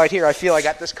 this side here, I feel I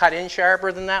got this cut in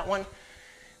sharper than that one.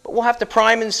 But we'll have to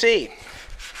prime and see.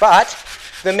 But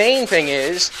the main thing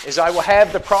is I will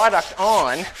have the product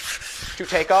on to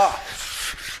take off.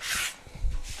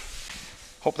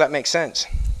 Hope that makes sense.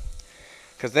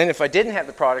 Because then if I didn't have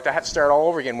the product, I have to start all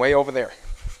over again, way over there.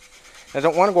 I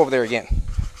don't want to go over there again.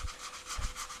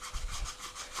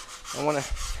 I want to,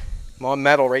 I'm on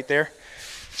metal right there.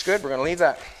 It's good, we're going to leave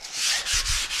that.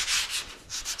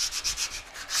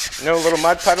 No little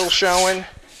mud puddles showing.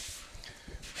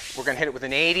 We're going to hit it with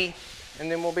an 80,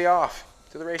 and then we'll be off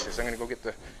to the races. I'm going to go get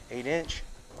the 8-inch.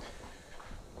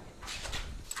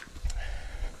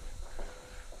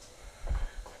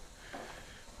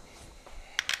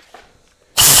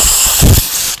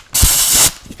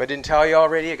 If I didn't tell you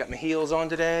already, I got my heels on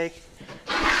today.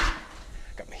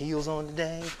 Got my heels on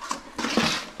today.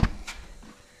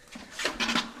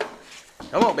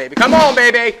 Come on, baby. Come on,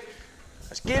 baby.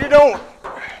 Let's get it on.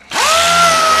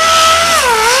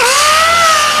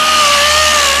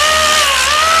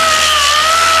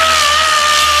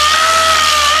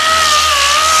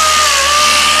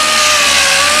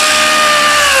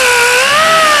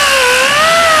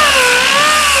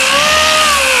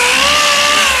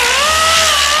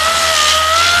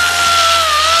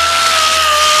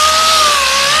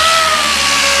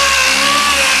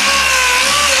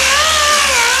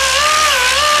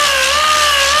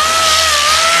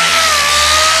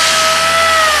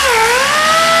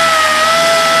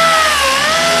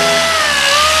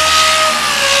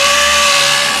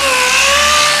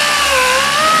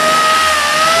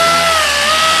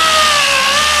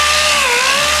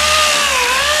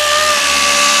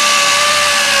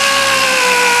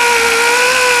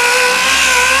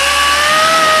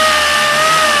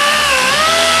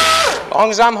 As long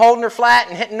as I'm holding her flat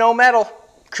and hitting no metal,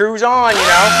 cruise on, you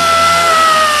know.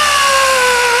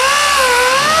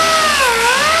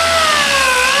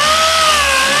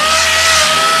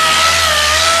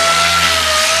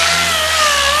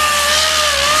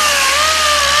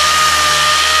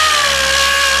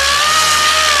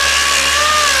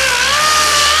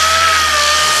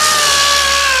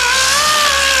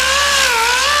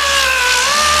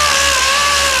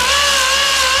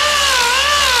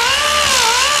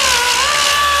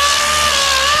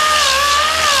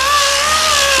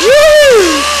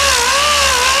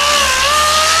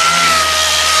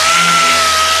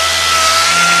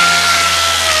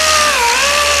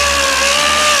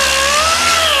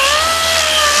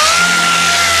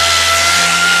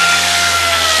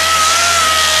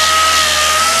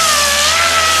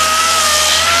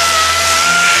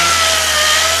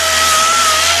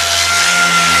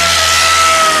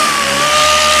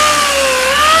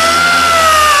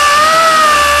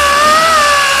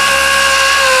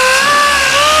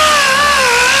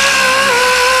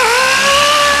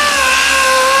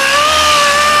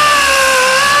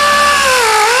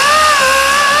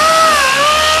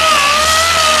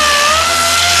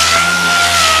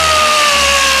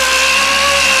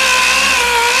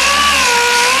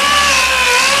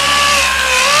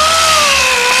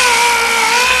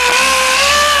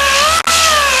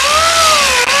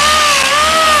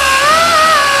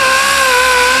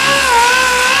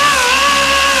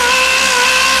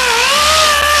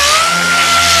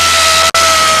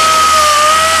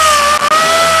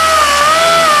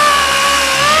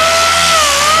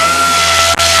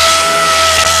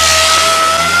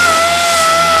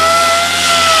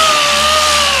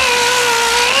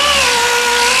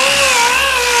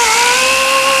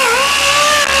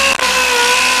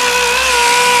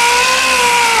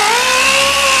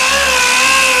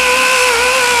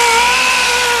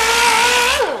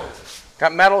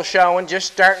 Got metal showing,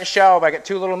 just starting to show. But I got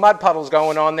two little mud puddles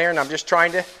going on there, and I'm just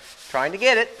trying to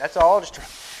get it. That's all. I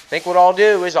think what I'll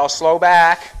do is I'll slow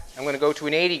back. I'm going to go to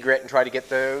an 80 grit and try to get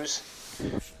those.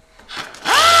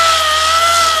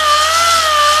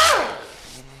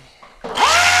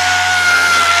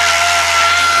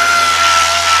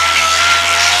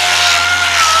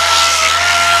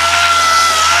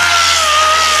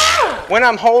 When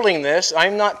I'm holding this,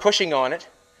 I'm not pushing on it.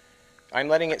 I'm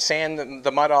letting it sand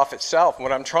the mud off itself.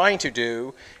 What I'm trying to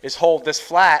do is hold this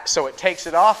flat so it takes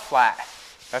it off flat.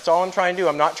 That's all I'm trying to do.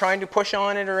 I'm not trying to push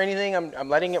on it or anything. I'm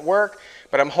letting it work,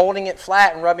 but I'm holding it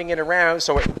flat and rubbing it around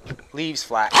so it leaves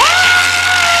flat.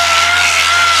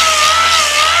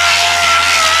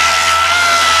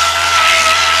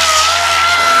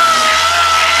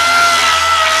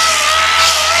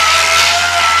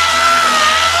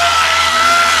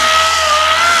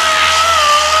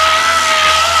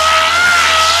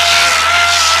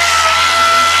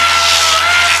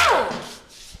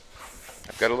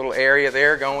 Got a little area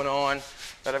there going on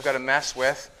that I've got to mess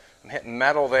with. I'm hitting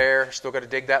metal there. Still got to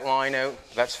dig that line out.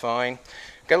 That's fine.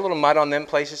 Got a little mud on them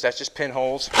places. That's just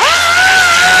pinholes.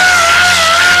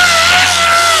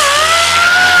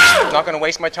 Not going to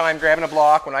waste my time grabbing a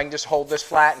block when I can just hold this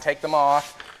flat and take them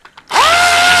off.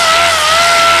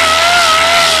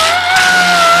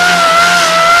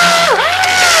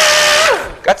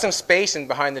 Got some space in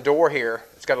behind the door here.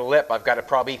 It's got a lip. I've got to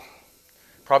probably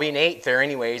an 1/8 there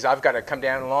anyways. I've got to come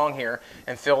down along here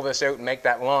and fill this out and make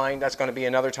that line. That's going to be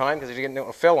another time because there's no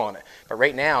fill on it. But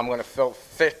right now I'm going to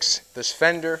fix this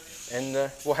fender and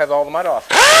we'll have all the mud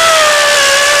off.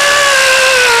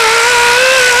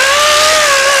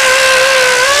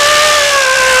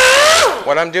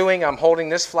 What I'm doing, I'm holding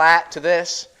this flat to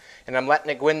this and I'm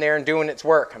letting it go in there and doing its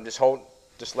work. I'm just letting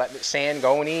it sand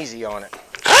going easy on it.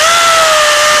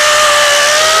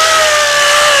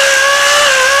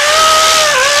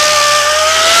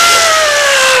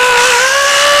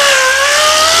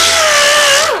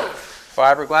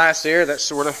 Fiberglass there, that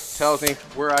sort of tells me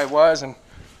where I was and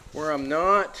where I'm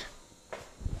not.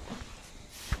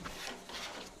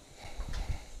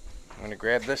 I'm going to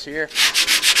grab this here,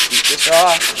 keep this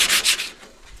off.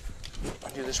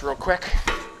 I'll do this real quick,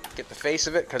 get the face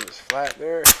of it because it's flat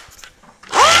there.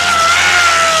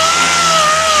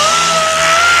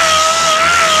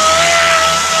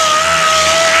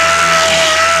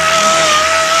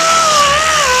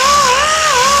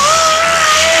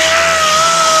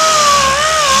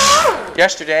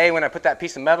 Yesterday, when I put that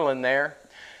piece of metal in there,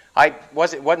 it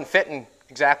wasn't fitting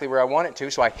exactly where I want it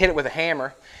to, so I hit it with a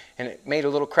hammer, and it made a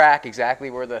little crack exactly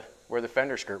where the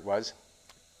fender skirt was.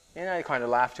 And I kind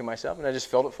of laughed to myself, and I just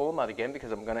filled it full of mud again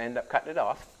because I'm going to end up cutting it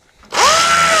off.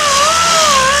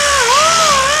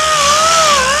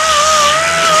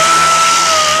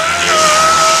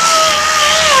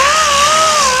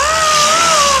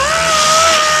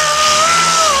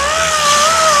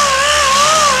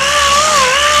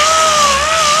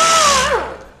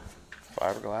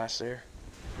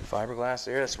 Fiberglass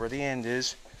there, that's where the end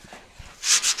is.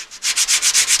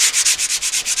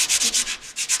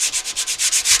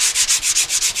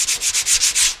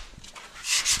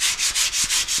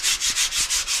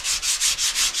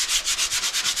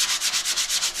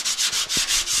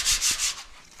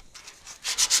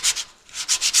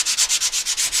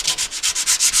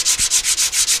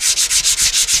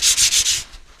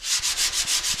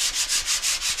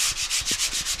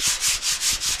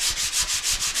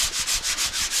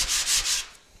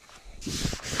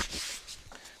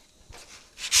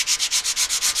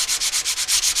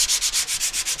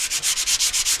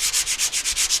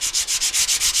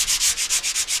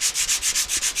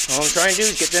 All I'm trying to do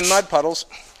is get them mud puddles.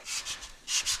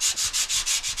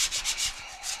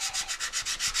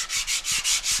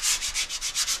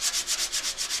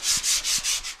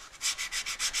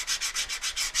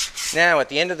 Now, at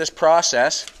the end of this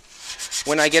process,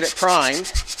 when I get it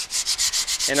primed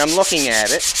and I'm looking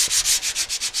at it,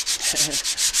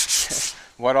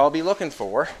 what I'll be looking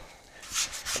for,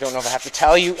 I don't know if I have to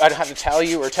tell you, I don't have to tell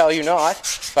you or tell you not,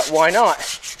 but why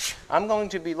not? I'm going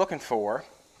to be looking for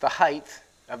the height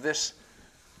of this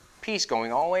piece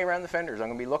going all the way around the fenders. I'm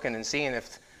going to be looking and seeing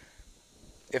if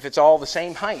it's all the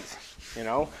same height, you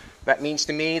know. That means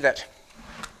to me that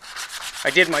I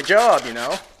did my job, you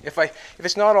know. If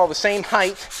it's not all the same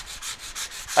height,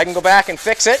 I can go back and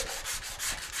fix it,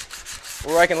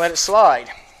 or I can let it slide.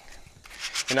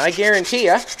 And I guarantee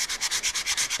you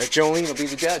that Jolene will be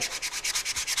the judge.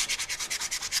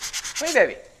 Hey,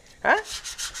 baby. Huh?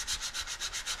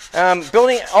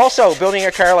 Building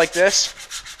a car like this,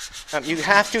 you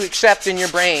have to accept in your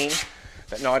brain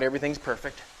that not everything's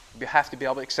perfect. You have to be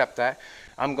able to accept that.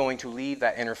 I'm going to leave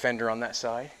that inner fender on that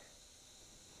side.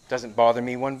 Doesn't bother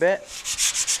me one bit.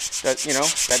 That, you know,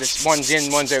 that it's one's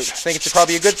in, one's out. I think it's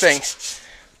probably a good thing.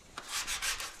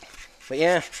 But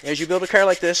yeah, as you build a car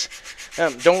like this,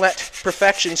 don't let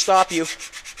perfection stop you.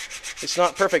 It's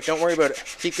not perfect. Don't worry about it.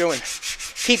 Keep going.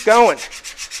 Keep going.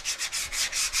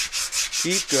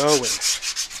 Keep going.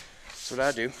 That's what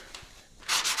I do.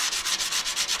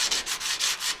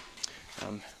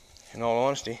 In all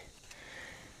honesty,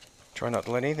 try not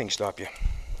to let anything stop you.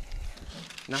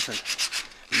 Nothing.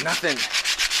 Nothing.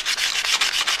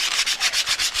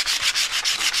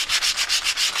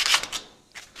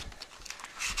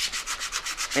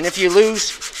 And if you lose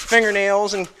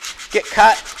fingernails and get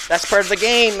cut, that's part of the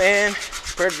game, man.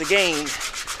 It's part of the game.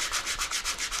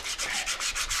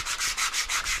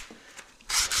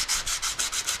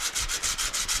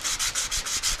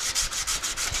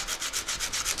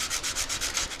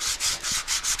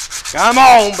 Come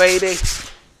on, baby.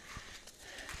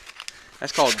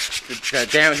 That's called the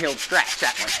downhill stretch,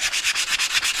 that one.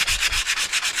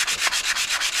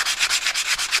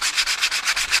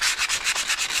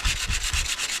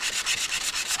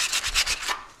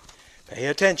 Pay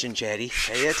attention, Chatty.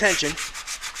 Pay attention.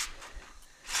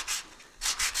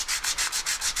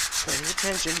 Pay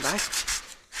attention, bye.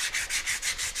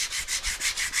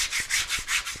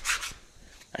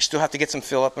 I still have to get some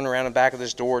fill up and around the back of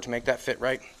this door to make that fit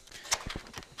right.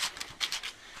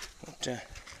 But,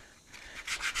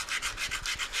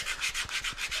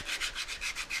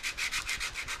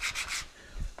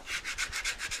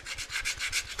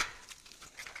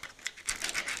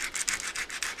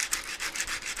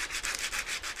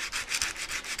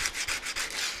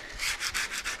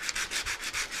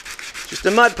 just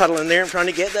a mud puddle in there I'm trying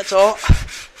to get, that's all.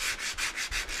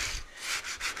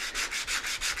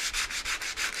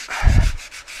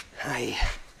 Aye.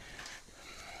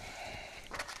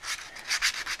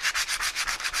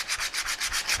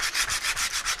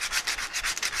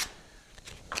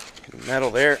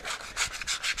 Metal there.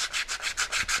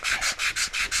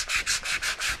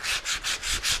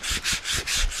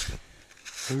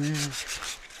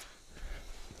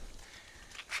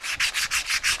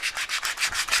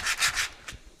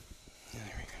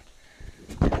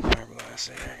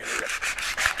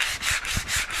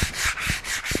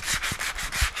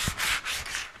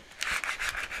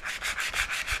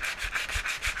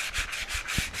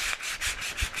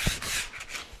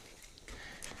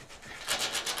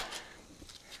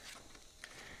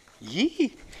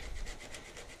 Yee.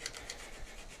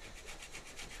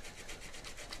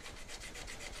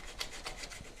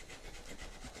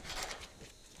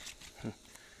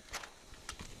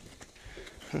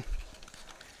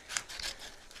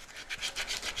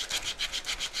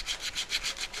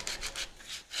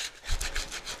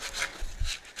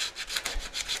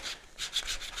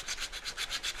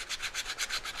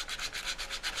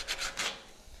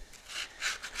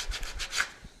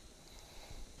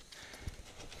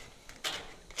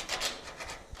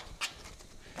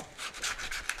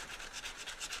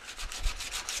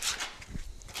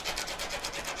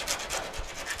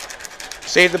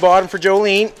 Save the bottom for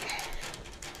Jolene.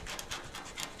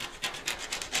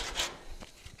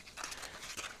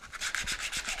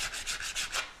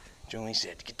 Jolene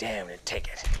said, get down and take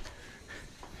it.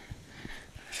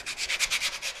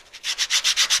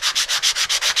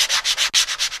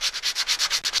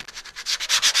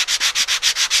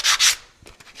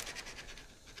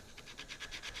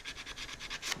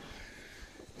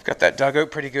 Got that dug out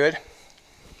pretty good.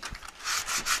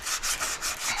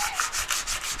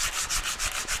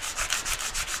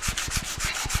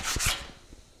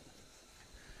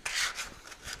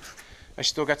 I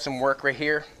still got some work right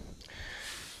here,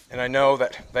 and I know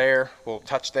that there will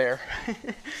touch there,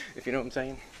 if you know what I'm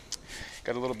saying.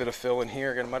 Got a little bit of fill in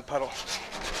here, got a mud puddle.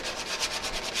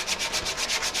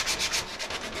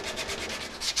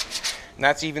 And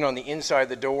that's even on the inside of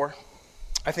the door.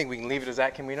 I think we can leave it as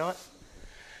that, can we not?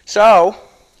 So,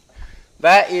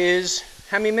 that is,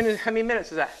 how many minutes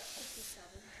is that?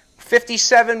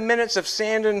 57 minutes of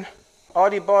sanding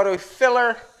Audi Botto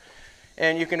filler.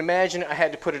 And you can imagine I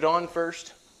had to put it on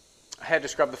first. I had to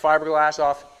scrub the fiberglass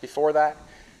off before that.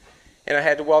 And I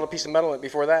had to weld a piece of metal in it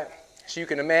before that. So you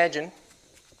can imagine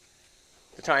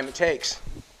the time it takes.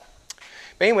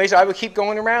 But anyways, I would keep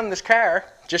going around this car,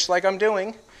 just like I'm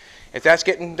doing. If that's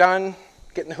getting done,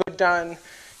 getting the hood done,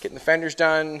 getting the fenders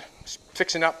done,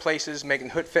 fixing up places, making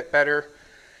the hood fit better,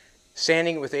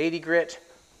 sanding it with 80 grit,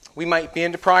 we might be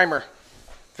into primer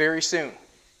very soon.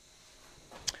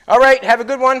 All right, have a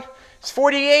good one. It's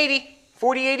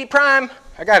 4080 prime.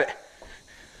 I got it.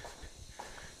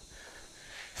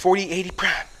 4080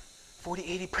 prime.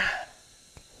 4080 Prime.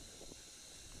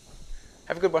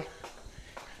 Have a good one.